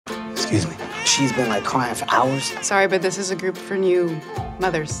Excuse me. She's been like crying for hours. Sorry, but this is a group for new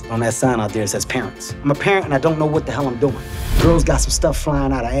mothers. On that sign out there, it says parents. I'm a parent and I don't know what the hell I'm doing. Girl's got some stuff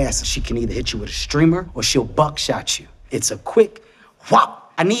flying out her ass and she can either hit you with a streamer or she'll buckshot you. It's a quick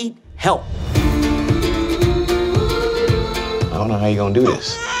whop. I need help. I don't know how you're gonna do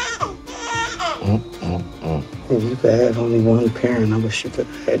this. If you could have only one parent, I wish you could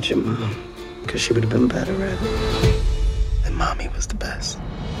have had your mom. Because she would have been better at it. And mommy was the best.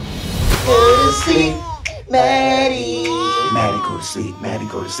 Go to sleep, Maddie. Maddie, go to sleep. Maddie,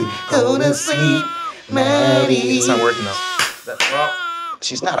 go to sleep. Go to sleep, Maddie. It's not working though. Well,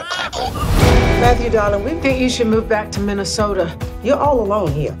 she's not a clapper. Matthew, darling, we think you should move back to Minnesota. You're all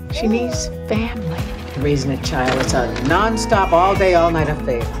alone here. She needs family. Raising a child is a non-stop, all day, all night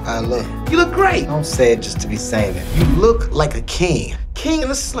affair. You look great. Don't say it just to be saying it. You look like a king. King in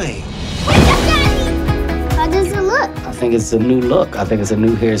a sling. How does it look? I think it's a new look. I think it's a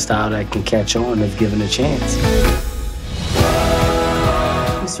new hairstyle that can catch on if given a chance.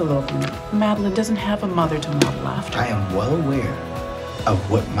 Mr. Logan, Madeline doesn't have a mother to model after. I am well aware of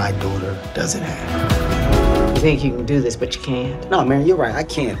what my daughter doesn't have. you think you can do this, but you can't. No, man, you're right. I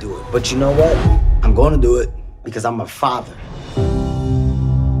can't do it. But you know what? I'm going to do it because I'm a father.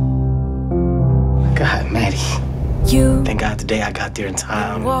 God, Maddie. Thank God today I got there in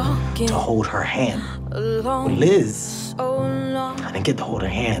time to hold her hand. With Liz, I didn't get to hold her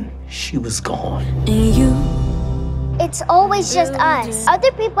hand. She was gone. It's always just us.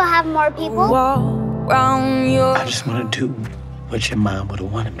 Other people have more people. I just want to do what your mom would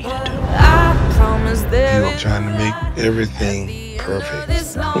have wanted me to do. You're trying to make everything perfect.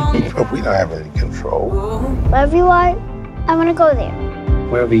 But we don't have any control. Wherever you are, I want to go there.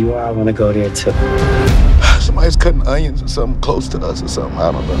 Wherever you are, I want to go there too. Somebody's cutting onions or something close to us or something.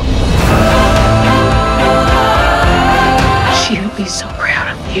 I don't know. She would be so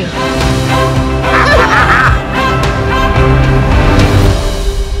proud of you.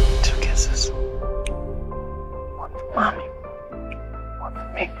 Two kisses. One for mommy. One for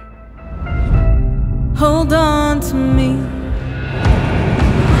me. Hold on to me.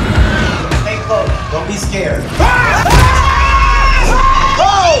 Stay close. Don't be scared.